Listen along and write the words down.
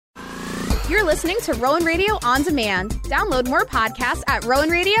You're listening to Rowan Radio On Demand. Download more podcasts at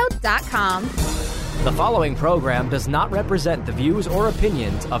rowanradio.com. The following program does not represent the views or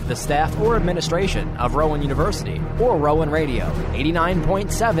opinions of the staff or administration of Rowan University or Rowan Radio,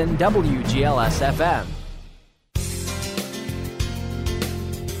 89.7 WGLS FM.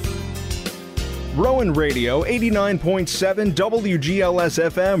 Rowan Radio 89.7 WGLS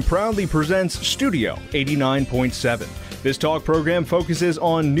FM proudly presents Studio 89.7. This talk program focuses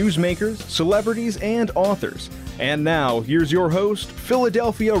on newsmakers, celebrities, and authors. And now, here's your host,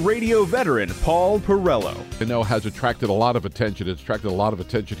 Philadelphia radio veteran Paul Perrello. I know has attracted a lot of attention. It's attracted a lot of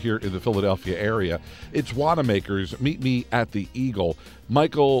attention here in the Philadelphia area. It's Wanamaker's. Meet me at the Eagle.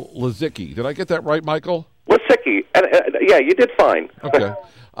 Michael Lizicki. Did I get that right, Michael? Lizicki. Yeah, you did fine. Okay.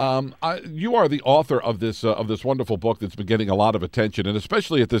 You are the author of this wonderful book that's been getting a lot of attention, and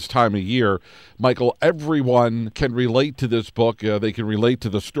especially at this time of year, Michael, everyone can relate to this book. They can relate to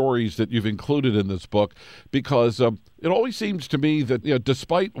the stories that you've included in this book because it always seems to me that,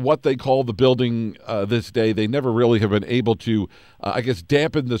 despite what they call the building this day, they never really have been able to,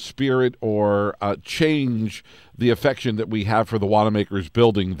 dampen the spirit or change the affection that we have for the Wanamaker's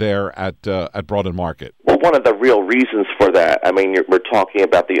building there at Broad and Market. Well, one of the real reasons for that, we're talking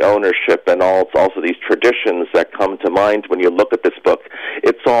about the ownership and also these traditions that come to mind when you look at this book.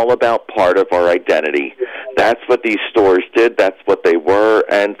 It's all about part of our identity. That's what these stores did. That's what they were,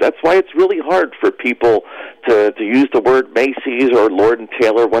 and that's why it's really hard for people to use the word Macy's or Lord &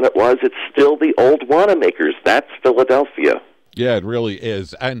 Taylor when it was. It's still the old Wanamaker's. That's Philadelphia. Yeah, it really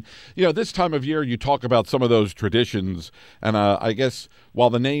is. And, this time of year, you talk about some of those traditions, and I guess while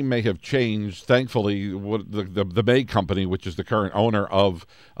the name may have changed, thankfully, the May Company, which is the current owner of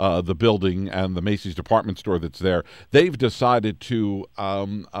the building and the Macy's department store that's there, they've decided to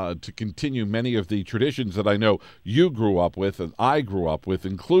continue many of the traditions that I know you grew up with and I grew up with,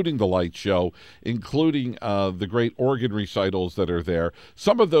 including the light show, including the great organ recitals that are there.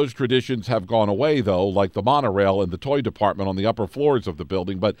 Some of those traditions have gone away, though, like the monorail and the toy department on the upper floors of the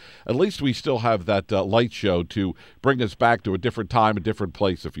building, but at least we still have that light show to bring us back to a different time, a different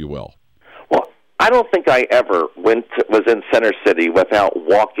place, if you will. Well, I don't think I ever was in Center City without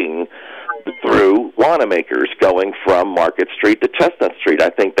walking through Wanamaker's, going from Market Street to Chestnut Street. I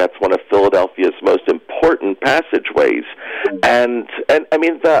think that's one of Philadelphia's most important passageways. And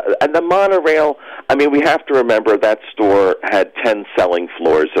the monorail, we have to remember that store had 10 selling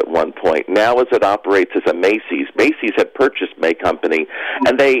floors at one point. Now as it operates as a Macy's had purchased May Company,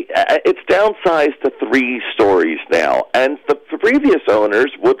 and it's downsized to 3 stories now. And the previous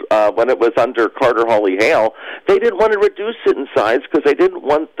owners would, when it was under Carter Hawley Hale, they didn't want to reduce it in size because they didn't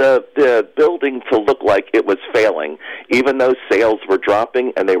want the building to look like it was failing, even though sales were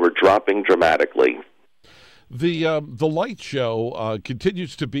dropping, and they were dropping dramatically. The light show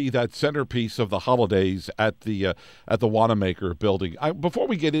continues to be that centerpiece of the holidays at the Wanamaker building. Before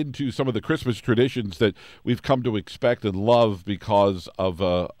we get into some of the Christmas traditions that we've come to expect and love because of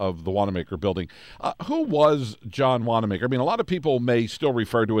the Wanamaker building, who was John Wanamaker? A lot of people may still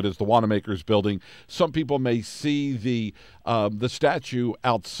refer to it as the Wanamaker's building. Some people may see the statue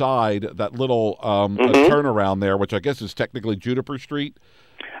outside that little turnaround there, which I guess is technically Juniper Street.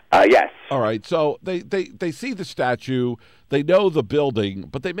 Yes. All right. So they see the statue, they know the building,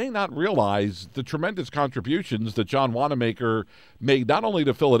 but they may not realize the tremendous contributions that John Wanamaker made not only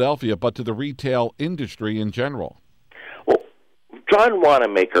to Philadelphia, but to the retail industry in general. Well, John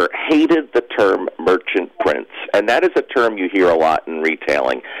Wanamaker hated the term merchant prince, and that is a term you hear a lot in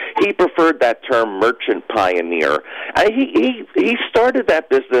retailing. He preferred that term merchant pioneer. He started that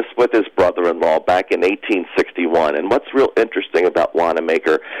business with his brother-in-law back in 1861, and what's real interesting about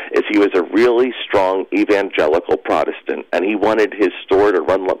Wanamaker is he was a really strong evangelical Protestant, and he wanted his store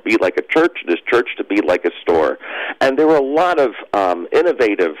to be like a church and his church to be like a store. And there were a lot of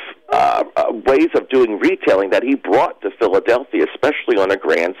innovative ways of doing retailing that he brought to Philadelphia, especially on a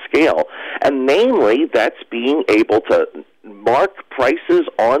grand scale. And namely, that's being able to mark prices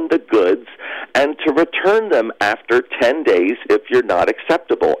on the goods and to return them after 10 days if you're not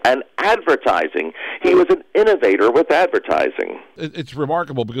acceptable. And advertising. He was an innovator with advertising. It's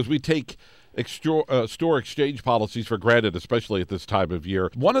remarkable because we take store exchange policies for granted, especially at this time of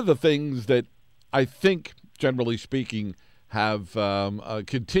year. One of the things that I think, generally speaking, have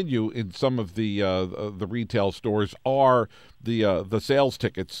continue in some of the retail stores are the sales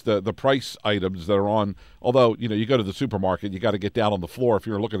tickets, the price items that are on. Although you go to the supermarket, you got to get down on the floor if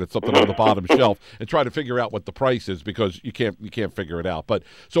you're looking at something on the bottom shelf and try to figure out what the price is because you can't figure it out. But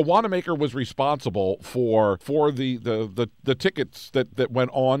so Wanamaker was responsible for the tickets that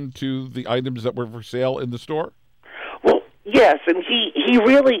went on to the items that were for sale in the store. Well, yes, and he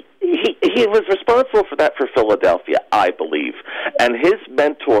really he was responsible for that for Philadelphia, I believe. And his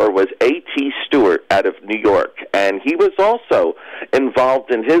mentor was A.T. Stewart out of New York. And he was also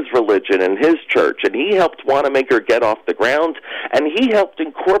involved in his religion and his church. And he helped Wanamaker get off the ground. And he helped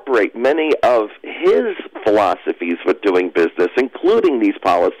incorporate many of his philosophies with doing business, including these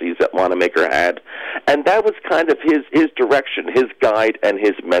policies that Wanamaker had. And that was kind of his direction, his guide, and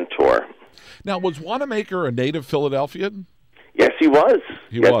his mentor. Now, was Wanamaker a native Philadelphian? Yes, he was.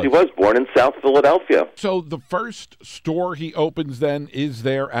 He was born in South Philadelphia. So the first store he opens then is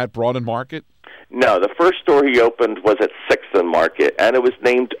there at Broad and Market? No, the first store he opened was at 6th and Market, and it was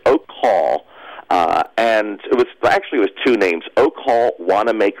named Oak Hall. And it was two names, Oak Hall,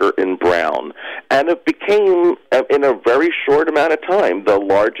 Wanamaker, and Brown. And it became, in a very short amount of time, the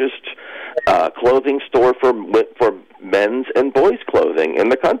largest clothing store for men's and boys' clothing in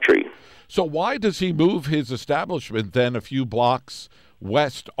the country. So why does he move his establishment then a few blocks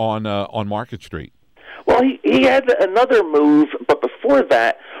west on Market Street? Well, he had another move, but before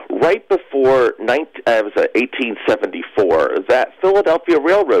that, right before 1874, that Philadelphia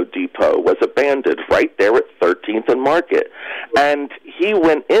Railroad Depot was abandoned right there at 13th and Market. And he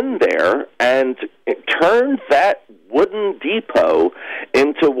went in there and turned that wooden depot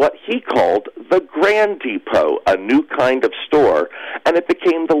into what he called the Grand Depot, a new kind of store, and it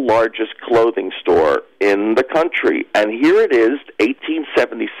became the largest clothing store in the country. And here it is,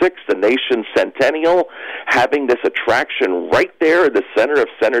 1876, the nation's centennial, having this attraction right there in the center of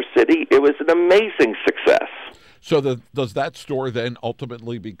Center City. It was an amazing success. So does that store then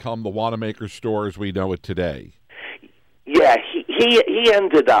ultimately become the Wanamaker store as we know it today? Yeah, he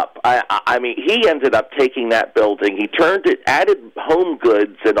ended up. He ended up taking that building. He turned it, added home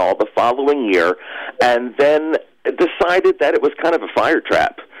goods and all the following year, and then decided that it was kind of a fire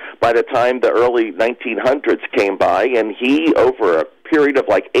trap. By the time the early 1900s came by, and he, over a period of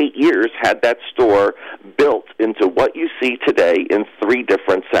like 8 years, had that store built into what you see today in 3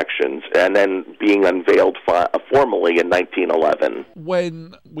 different sections, and then being unveiled formally in 1911.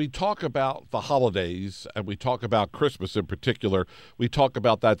 When we talk about the holidays, and we talk about Christmas in particular, we talk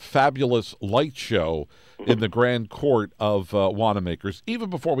about that fabulous light show in the Grand Court of Wanamaker's. Even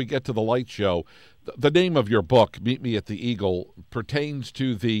before we get to the light show, the name of your book, Meet Me at the Eagle, pertains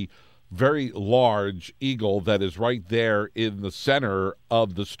to the very large eagle that is right there in the center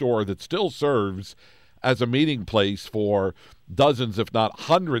of the store that still serves as a meeting place for dozens, if not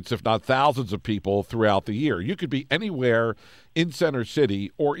hundreds, if not thousands of people throughout the year. You could be anywhere in Center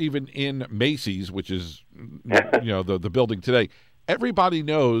City or even in Macy's, which is the building today. Everybody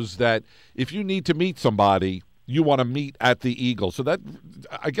knows that if you need to meet somebody, you want to meet at the Eagle. So that,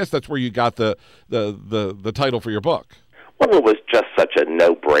 I guess that's where you got the title for your book. Well, it was just such a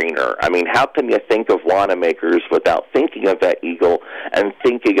no-brainer. I mean, how can you think of Wanamaker's without thinking of that Eagle and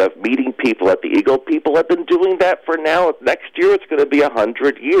thinking of meeting people at the Eagle? People have been doing that for now. Next year, it's going to be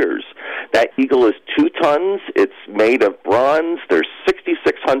 100 years. That Eagle is 2 tons. It's made of bronze. There's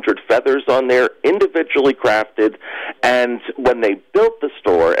 6,600 feathers on there, individually crafted. And when they built the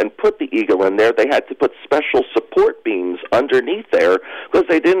store and put the Eagle in there, they had to put special support beams underneath there because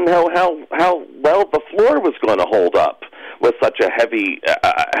they didn't know how well the floor was going to hold up with such a heavy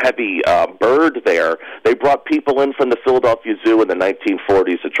bird there. They brought people in from the Philadelphia Zoo in the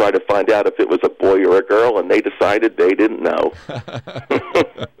 1940s to try to find out if it was a boy or a girl, and they decided they didn't know.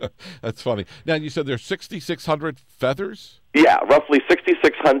 That's funny. Now, you said there's 6,600 feathers? Yeah, roughly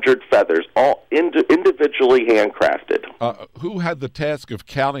 6,600 feathers, all individually handcrafted. Who had the task of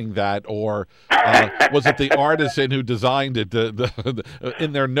counting that, or was it the artisan who designed it?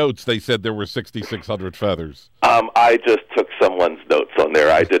 In their notes, they said there were 6,600 feathers. I just took someone's notes on there.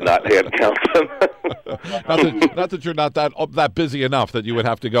 I did not hand count them. not that you're not that busy enough that you would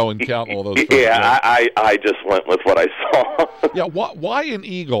have to go and count all those feathers. Yeah, I just went with what I saw. Yeah, why an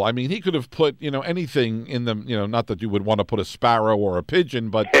eagle? I mean, he could have put anything in them. Not that you would want to put a sparrow or a pigeon,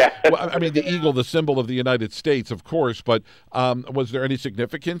 but I mean, the eagle, the symbol of the United States, of course. But was there any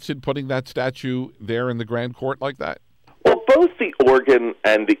significance in putting that statue there in the Grand Court like that? Well, both the organ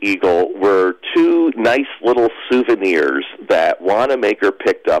and the eagle were 2 nice little souvenirs that Wanamaker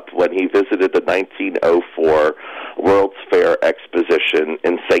picked up when he visited the 1904 World's Fair exposition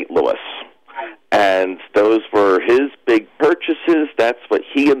in St. Louis. And those were his big purchases. That's what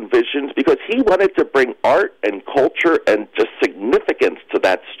he envisioned, because he wanted to bring art and culture and just significance to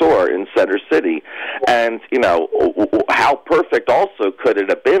that store in Center City. And, how perfect also could it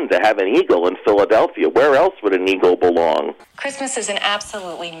have been to have an eagle in Philadelphia? Where else would an eagle belong? Christmas is an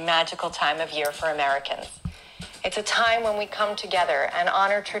absolutely magical time of year for Americans. It's a time when we come together and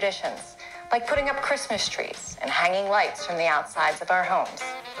honor traditions, like putting up Christmas trees and hanging lights from the outsides of our homes.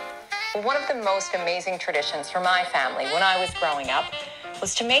 Well, one of the most amazing traditions for my family when I was growing up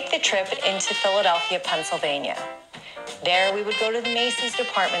was to make the trip into Philadelphia, Pennsylvania. There, we would go to the Macy's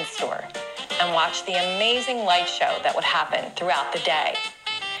department store and watch the amazing light show that would happen throughout the day.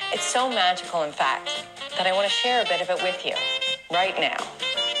 It's so magical, in fact, that I want to share a bit of it with you right now.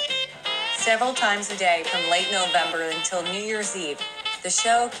 Several times a day from late November until New Year's Eve, the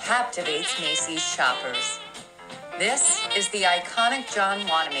show captivates Macy's shoppers. This is the iconic John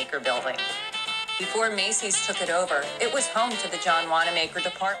Wanamaker building. Before Macy's took it over, it was home to the John Wanamaker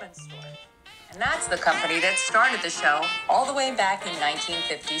department store. And that's the company that started the show all the way back in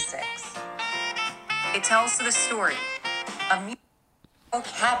 1956. It tells the story. A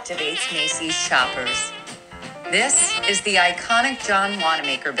musical captivates Macy's shoppers. This is the iconic John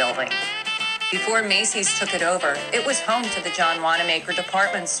Wanamaker building. Before Macy's took it over, it was home to the John Wanamaker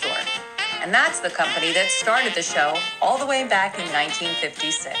department store. And that's the company that started the show all the way back in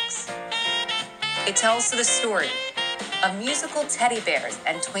 1956. It tells the story of musical teddy bears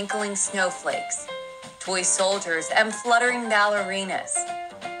and twinkling snowflakes, toy soldiers and fluttering ballerinas.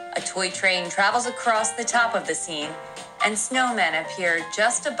 A toy train travels across the top of the scene, and snowmen appear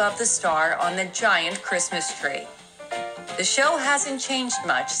just above the star on the giant Christmas tree. The show hasn't changed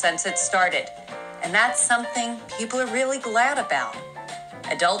much since it started, and that's something people are really glad about.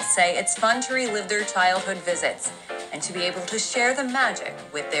 Adults say it's fun to relive their childhood visits and to be able to share the magic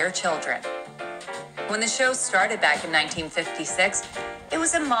with their children. When the show started back in 1956, it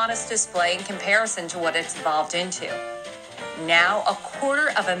was a modest display in comparison to what it's evolved into. Now,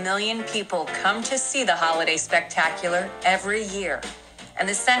 250,000 people come to see the holiday spectacular every year. And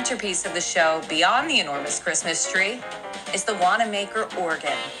the centerpiece of the show, beyond the enormous Christmas tree, is the Wanamaker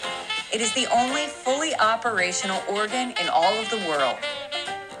organ. It is the only fully operational organ in all of the world.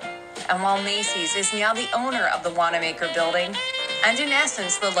 And while Macy's is now the owner of the Wanamaker building, and in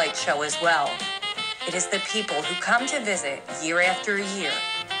essence the light show as well, it is the people who come to visit year after year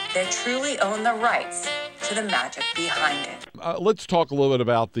that truly own the rights to the magic behind it. Let's talk a little bit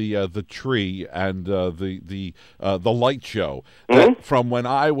about the tree and the light show. From when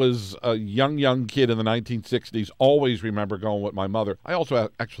I was a young kid in the 1960s, always remember going with my mother. I also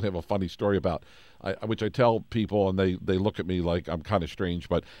actually have a funny story about which I tell people, and they look at me like I'm kind of strange,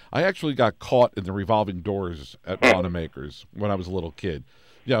 but I actually got caught in the revolving doors at Wanamaker's when I was a little kid.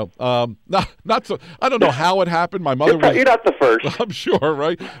 You know, not so. I don't know how it happened. My mother You're not the first. I'm sure,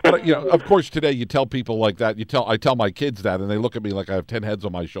 right? But of course, today you tell people like that. I tell my kids that, and they look at me like I have 10 heads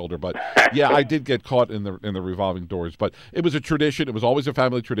on my shoulder. But yeah, I did get caught in the revolving doors. But it was a tradition. It was always a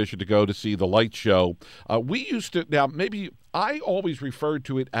family tradition to go to see the light show. We used to. Now, maybe I always referred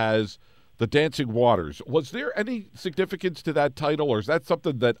to it as the Dancing Waters. Was there any significance to that title, or is that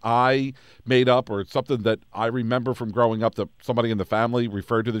something that I made up, or it's something that I remember from growing up that somebody in the family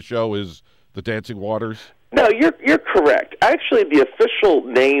referred to the show as the Dancing Waters? No, you're correct. Actually, the official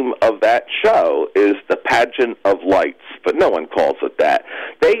name of that show is the Pageant of Lights, but no one calls it that.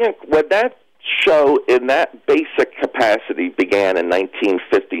 When that show in that basic capacity began in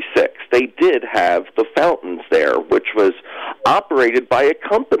 1956, they did have the fountains there, which was operated by a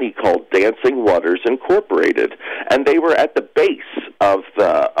company called Dancing Waters Incorporated, and they were at the base of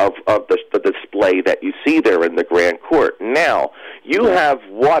the display that you see there in the Grand Court. Now, you have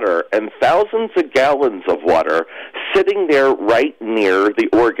water and thousands of gallons of water sitting there right near the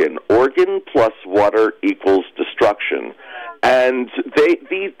organ. Organ plus water equals destruction. And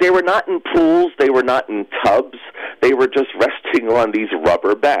they were not in pools, they were not in tubs, they were just resting on these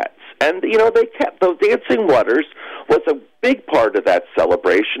rubber bats. And, they kept those Dancing Waters was a big part of that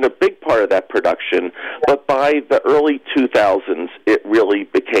celebration, a big part of that production, but by the early 2000s, it really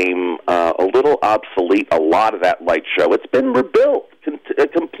became a little obsolete, a lot of that light show. It's been rebuilt,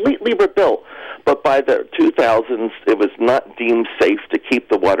 completely rebuilt, but by the 2000s, it was not deemed safe to keep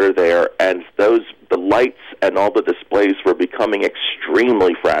the water there, and the lights and all the displays were becoming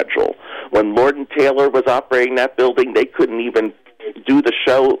extremely fragile. When Lord & Taylor was operating that building, they couldn't even do the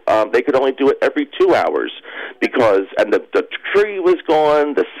show. They could only do it every 2 hours and the tree was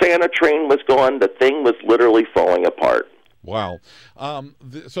gone, the Santa train was gone, the thing was literally falling apart. Wow.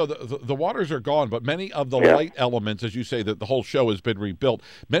 So the waters are gone, but many of the light elements, as you say, that the whole show has been rebuilt.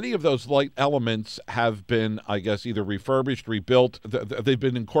 Many of those light elements have been, I guess, either refurbished, rebuilt. They've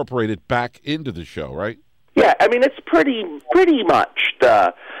been incorporated back into the show, right? Yeah, I mean, it's pretty much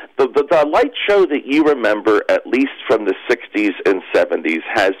the light show that you remember, at least from the 60s and 70s,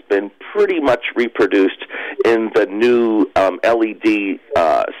 has been pretty much reproduced in the new LED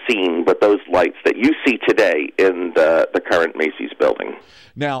scene with those lights that you see today in the current Macy's building.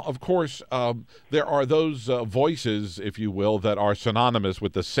 Now, of course, there are those voices, if you will, that are synonymous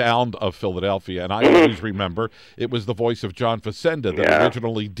with the sound of Philadelphia. And I always remember it was the voice of John Facenda that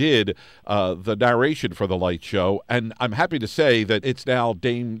originally did the narration for the light show. And I'm happy to say that it's now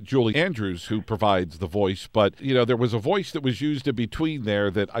Dame Julie Andrews who provides the voice. But, you know, there was a voice that was used in between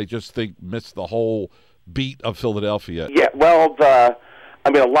there that I just think missed the whole beat of Philadelphia. Yeah, well, a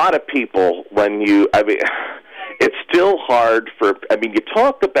lot of people, it's still hard you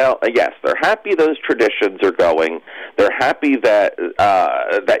talk about, yes, they're happy those traditions are going. They're happy that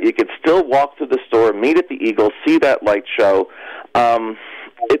you can still walk through the store, meet at the Eagle, see that light show.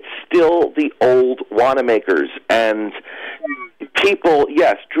 It's still the old Wanamaker's. And people,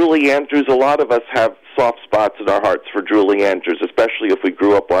 yes, Julie Andrews, a lot of us have soft spots in our hearts for Julie Andrews, especially if we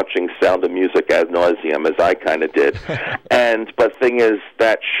grew up watching Sound of Music ad nauseum, as I kind of did. But the thing is,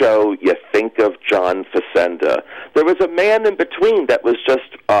 that show, you think of John Facenda. There was a man in between that was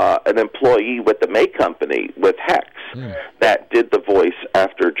just an employee with the May Company, with Hex, that did the voice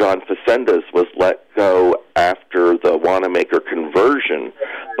after John Facenda's was let go after the Wanamaker conversion.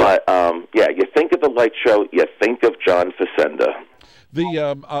 But, you think of the light show, you think of John Facenda.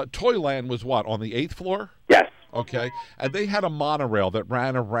 The Toyland was what, on the 8th floor? Yes. Okay. And they had a monorail that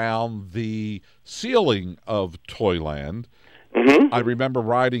ran around the ceiling of Toyland. I remember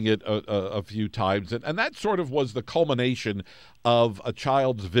riding it a few times, and that sort of was the culmination of a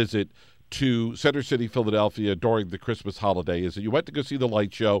child's visit to Center City, Philadelphia during the Christmas holiday. Is that you went to go see the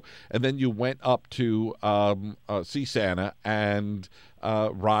light show, and then you went up to see Santa and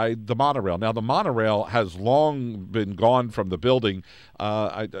ride the monorail. Now, the monorail has long been gone from the building.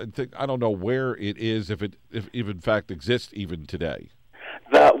 I don't know where it is, if in fact exists even today.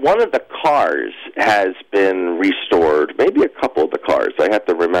 One of the cars has been restored, maybe a couple of the cars, I have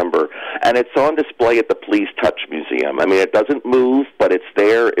to remember, and it's on display at the Please Touch Museum. I mean, it doesn't move, but it's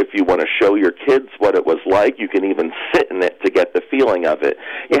there if you want to show your kids what it was like. You can even sit in it to get the feeling of it.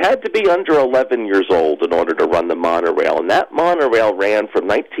 You had to be under 11 years old in order to run the monorail, and that monorail ran from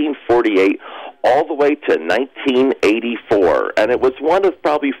 1948 all the way to 1984, and it was one of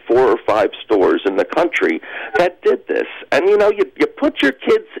probably 4 or 5 stores in the country that did this. And you put your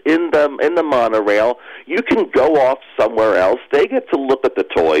kids in the monorail, you can go off somewhere else. They get to look at the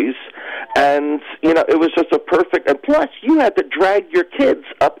toys, and it was just a perfect. And plus, you had to drag your kids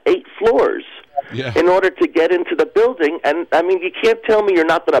up 8 floors. In order to get into the building. And, I mean, you can't tell me you're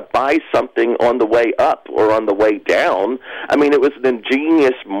not going to buy something on the way up or on the way down. I mean, it was an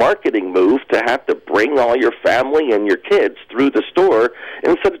ingenious marketing move to have to bring all your family and your kids through the store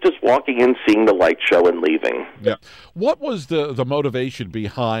instead of just walking in, seeing the light show, and leaving. Yeah. What was the motivation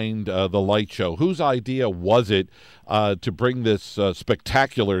behind the light show? Whose idea was it to bring this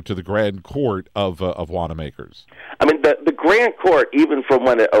spectacular to the Grand Court of Wanamaker's? I mean, the Grand Court, even from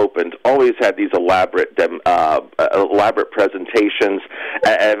when it opened, always had these elaborate presentations.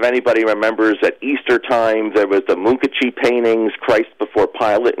 If anybody remembers, at Easter time, there was the Munkachi paintings, Christ before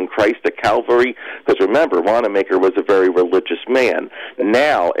Pilate and Christ at Calvary. Because remember, Wanamaker was a very religious man.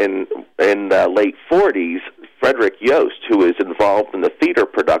 Now, in the late 40s, Frederick Yost, who is involved in the theater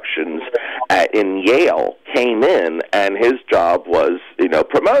productions in Yale, came in, and his job was,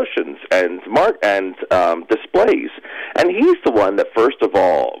 promotions and displays. And he's the one that, first of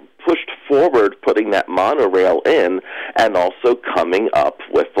all, pushed forward putting that monorail in and also coming up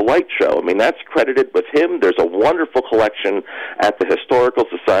with the light show. I mean, that's credited with him. There's a wonderful collection at the Historical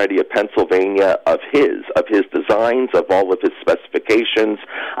Society of Pennsylvania of his designs, of all of his specifications.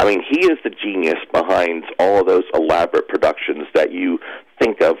 I mean, he is the genius behind all of those elaborate productions that you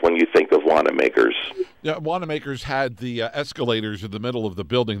think of when you think of Wanamaker's. Yeah, Wanamaker's had the escalators in the middle of the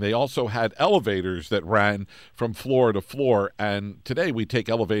building. They also had elevators that ran from floor to floor, and today we take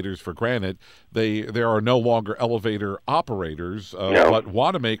elevators for granted. There are no longer elevator operators, but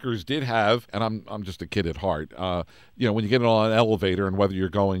Wanamaker's did have, and I'm just a kid at heart, when you get on an elevator, and whether you're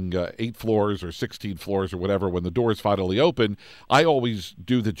going 8 floors or 16 floors or whatever, when the doors finally open, I always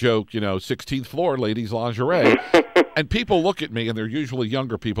do the joke, 16th floor, ladies' lingerie. And people look at me, and they're usually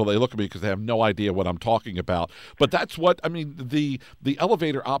younger people. They look at me because they have no idea what I'm talking about. But that's what, I mean, the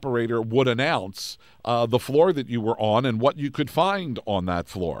elevator operator would announce the floor that you were on and what you could find on that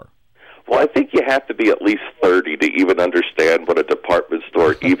floor. Well, I think you have to be at least 30 to even understand what a department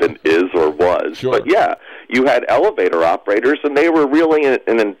store even is or was. Sure. But, yeah, you had elevator operators, and they were really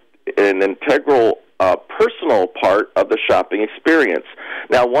an integral a personal part of the shopping experience.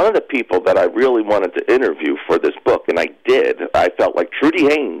 Now, one of the people that I really wanted to interview for this book, and I did, I felt like Trudy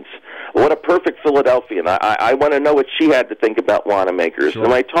Haynes. What a perfect Philadelphian. I want to know what she had to think about Wanamaker's. Sure.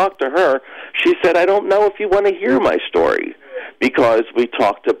 When I talked to her, she said, I don't know if you want to hear my story, because we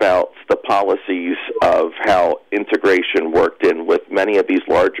talked about the policies of how integration worked in with many of these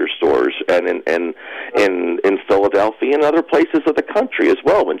larger stores and in Philadelphia and other places of the country as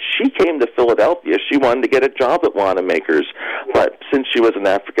well. When she came to Philadelphia, she wanted to get a job at Wanamaker's, but since she was an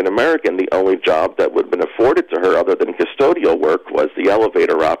African American, the only job that would have been afforded to her other than custodial work was the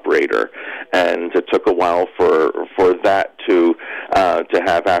elevator operator, and it took a while for that to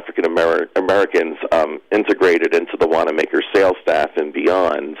have African Americans integrated into the Wanamaker sales staff and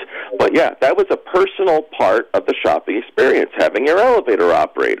beyond. But yeah, that was a personal part of the shopping experience, having your elevator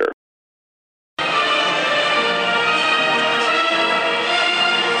operator.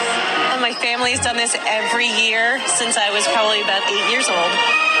 My family has done this every year since I was probably about 8 years old.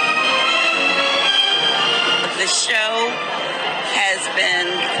 The show has been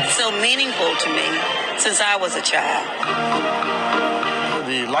so meaningful to me since I was a child.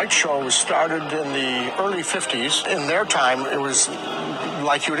 The light show was started in the early 50s. In their time, it was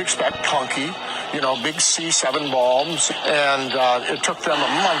like you would expect, clunky, big C7 bulbs, and it took them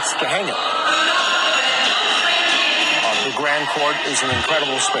a month to hang it. The Grand Court is an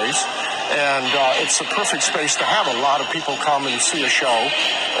incredible space, and it's the perfect space to have a lot of people come and see a show.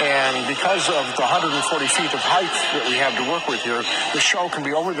 And because of the 140 feet of height that we have to work with here, the show can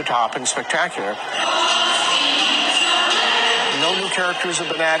be over the top and spectacular. No new characters have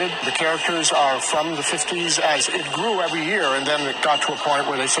been added. The characters are from the 50s as it grew every year, and then it got to a point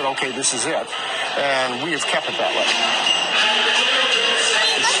where they said, okay, this is it. And we have kept it that way.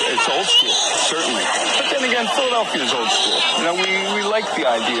 It's old school, certainly. But then again, Philadelphia is old school. We like the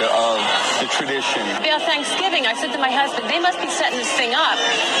idea of the tradition. About Thanksgiving, I said to my husband, they must be setting this thing up,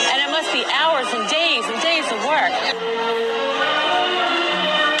 and it must be hours and days of work.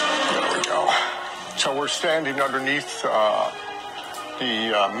 There we go. So we're standing underneath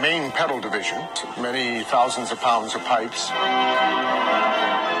the main pedal division, many thousands of pounds of pipes.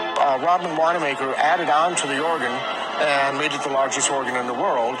 Robin Wanamaker added on to the organ and made it the largest organ in the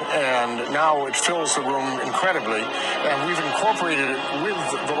world, and now it fills the room incredibly, and we've incorporated it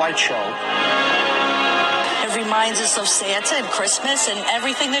with the light show. It reminds us of Santa and Christmas and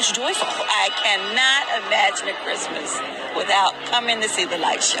everything that's joyful. I cannot imagine a Christmas without coming to see the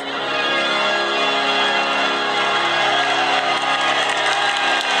light show.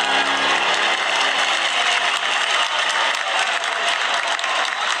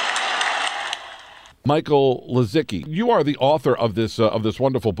 Michael Lizicki, you are the author of this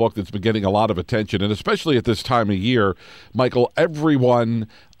wonderful book that's been getting a lot of attention, and especially at this time of year, Michael, everyone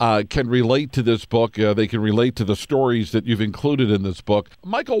can relate to this book. They can relate to the stories that you've included in this book.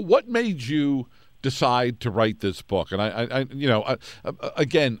 Michael, what made you decide to write this book? And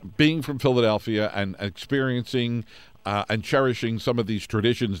again, being from Philadelphia and experiencing and cherishing some of these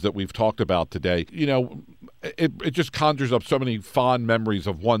traditions that we've talked about today, it just conjures up so many fond memories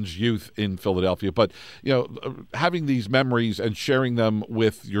of one's youth in Philadelphia. But, having these memories and sharing them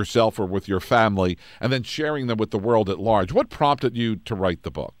with yourself or with your family and then sharing them with the world at large, what prompted you to write the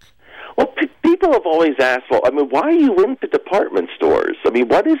book? Well, people have always asked, why are you into department stores?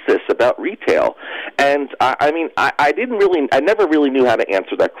 What is this about retail? And I never really knew how to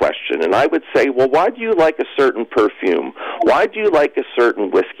answer that question. And I would say, well, why do you like a certain perfume? Why do you like a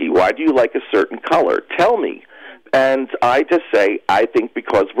certain whiskey? Why do you like a certain color? Tell me. And I just say, I think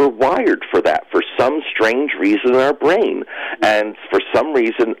because we're wired for that, for some strange reason in our brain. And for some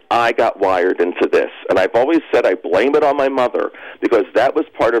reason, I got wired into this. And I've always said I blame it on my mother, because that was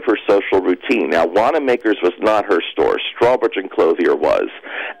part of her social routine. Now, Wanamaker's was not her store. Strawbridge and Clothier was.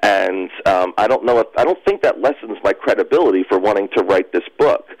 And I don't think that lessens my credibility for wanting to write this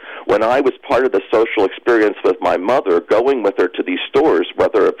book. When I was part of the social experience with my mother, going with her to these stores,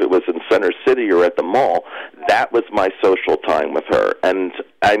 whether if it was in Center City or at the mall, that was my social time with her. And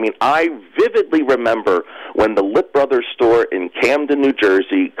I vividly remember when the Lip Brothers store in Camden, New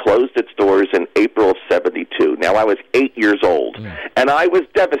Jersey closed its doors in April of '72. Now, I was 8 years old, and I was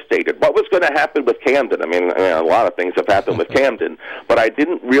devastated. What was going to happen with Camden? A lot of things have happened with Camden, but I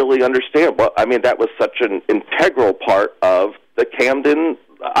didn't really understand. That was such an integral part of the Camden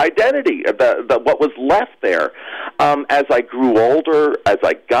identity, what was left there. As I grew older, as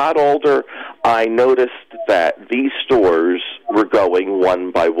I got older, I noticed that these stores were going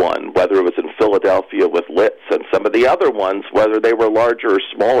one by one, whether it was in Philadelphia with Litz and some of the other ones, whether they were larger or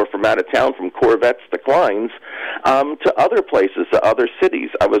smaller from out of town, from Corvettes to Kleins, to other places, to other cities.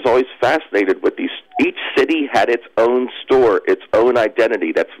 I was always fascinated with these. Each city had its own store, its own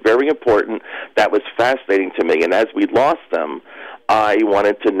identity. That's very important. That was fascinating to me. And as we lost them, I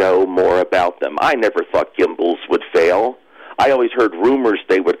wanted to know more about them. I never thought Gimbel's would fail. I always heard rumors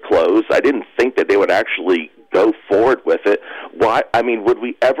they would close. I didn't think that they would actually go forward with it. Why? I mean, would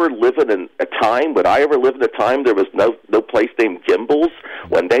we ever live in a time? Would I ever live in a time there was no place named Gimbel's?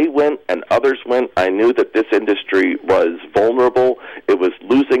 When they went and others went, I knew that this industry was vulnerable. It was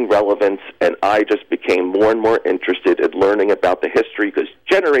losing relevance, and I just became more and more interested in learning about the history because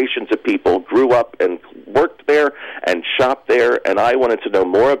generations of people grew up and worked there and shopped there, and I wanted to know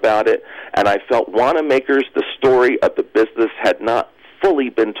more about it. And I felt Wanamaker's, the story of the business, had not fully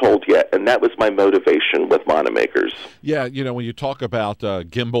been told yet, and that was my motivation with Wanamaker's. Yeah, you know, when you talk about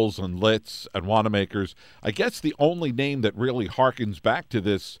Gimbel's and Litz and Wanamaker's, I guess the only name that really harkens back to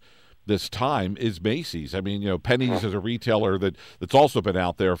this time is Macy's. I mean, you know, Penny's is a retailer that's also been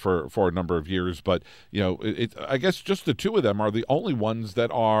out there for a number of years, but you know, I guess just the two of them are the only ones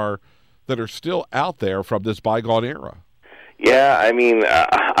that are still out there from this bygone era. Yeah, I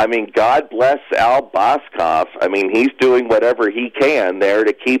mean, God bless Al Boscoff. I mean, he's doing whatever he can there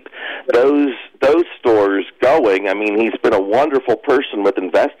to keep those stores going. I mean, he's been a wonderful person with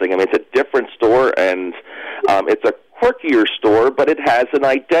investing. I mean, it's a different store, and it's a quirkier store, but it has an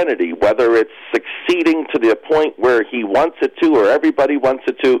identity. Whether it's succeeding to the point where he wants it to or everybody wants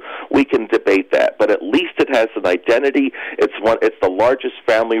it to, we can debate that. But at least it has an identity. It's the largest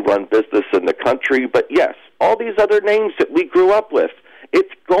family-run business in the country. But yes, all these other names that we grew up with, it's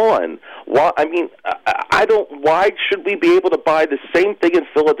gone. Why? I mean, why should we be able to buy the same thing in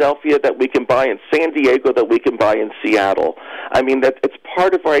Philadelphia that we can buy in San Diego, that we can buy in Seattle? I mean, it's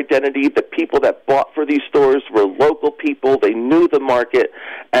part of our identity. The people that bought for these stores were local people. They knew the market,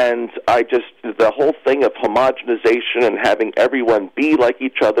 and the whole thing of homogenization and having everyone be like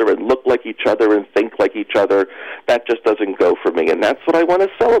each other and look like each other and think like each other, that just doesn't go for me. And that's what I want to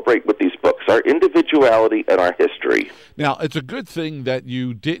celebrate with these books, our individuality and our history. Now, it's a good thing that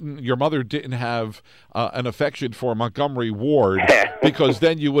your mother didn't have an affection for Montgomery Ward, because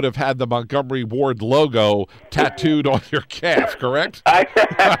then you would have had the Montgomery Ward logo tattooed on your calf, correct? Yeah,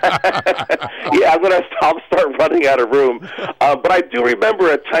 I'll start running out of room. But I do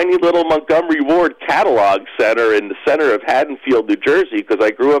remember a tiny little Montgomery Ward catalog center in the center of Haddonfield, New Jersey, because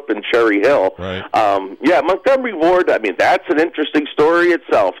I grew up in Cherry Hill. Right. Yeah, Montgomery Ward, I mean, that's an interesting story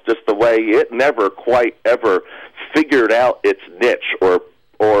itself, just the way it never quite ever figured out its niche or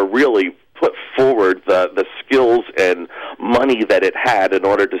really put forward the skills and money that it had in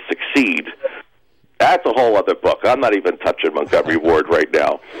order to succeed. That's a whole other book. I'm not even touching Montgomery Ward right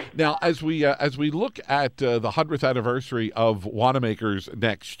now. Now, as we look at the 100th anniversary of Wanamaker's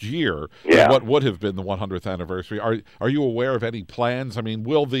next year, what would have been the 100th anniversary, are you aware of any plans? I mean,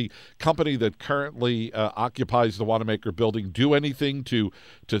 will the company that currently occupies the Wanamaker building do anything to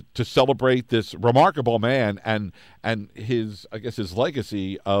celebrate this remarkable man and his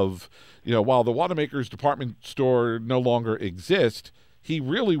legacy of, you know, while the Wanamaker's department store no longer exists, he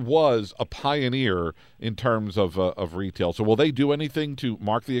really was a pioneer in terms of retail. So will they do anything to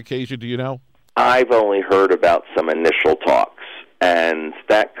mark the occasion, do you know? I've only heard about some initial talks, and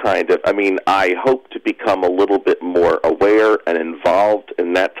that kind of, I mean, I hope to become a little bit more aware and involved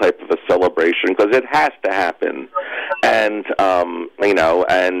in that type of a celebration, because it has to happen. And, you know,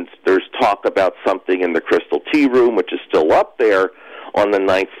 and there's talk about something in the Crystal Tea Room, which is still up there on the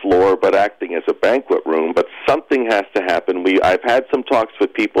 9th floor, but acting as a banquet room. But something has to happen. I've had some talks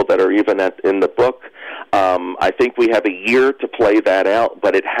with people that are even in the book. I think we have a year to play that out,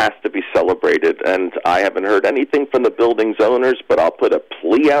 but it has to be celebrated. And I haven't heard anything from the building's owners, but I'll put a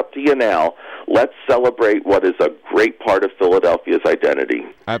plea out to you now. Let's celebrate what is a great part of Philadelphia's identity.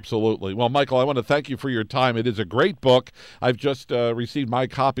 Absolutely. Well, Michael, I want to thank you for your time. It is a great book. I've just received my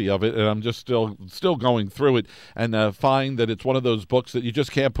copy of it, and I'm just still going through it, and find that it's one of those books that you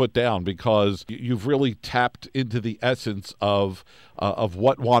just can't put down, because you've really tapped into the essence of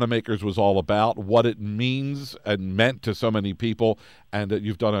what Wanamaker's was all about, what it means and meant to so many people, and that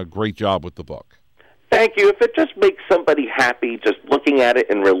you've done a great job with the book. Thank you. If it just makes somebody happy, just looking at it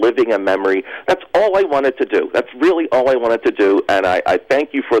and reliving a memory, that's all I wanted to do. That's really all I wanted to do, and I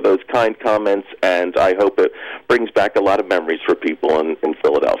thank you for those kind comments, and I hope it brings back a lot of memories for people in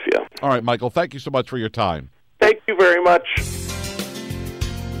Philadelphia. All right, Michael, thank you so much for your time. Thank you very much.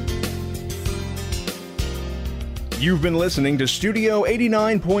 You've been listening to Studio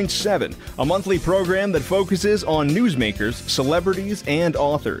 89.7, a monthly program that focuses on newsmakers, celebrities, and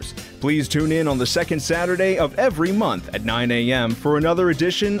authors. Please tune in on the second Saturday of every month at 9 a.m. for another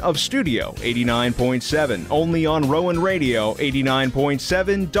edition of Studio 89.7, only on Rowan Radio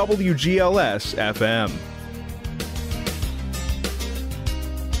 89.7 WGLS FM.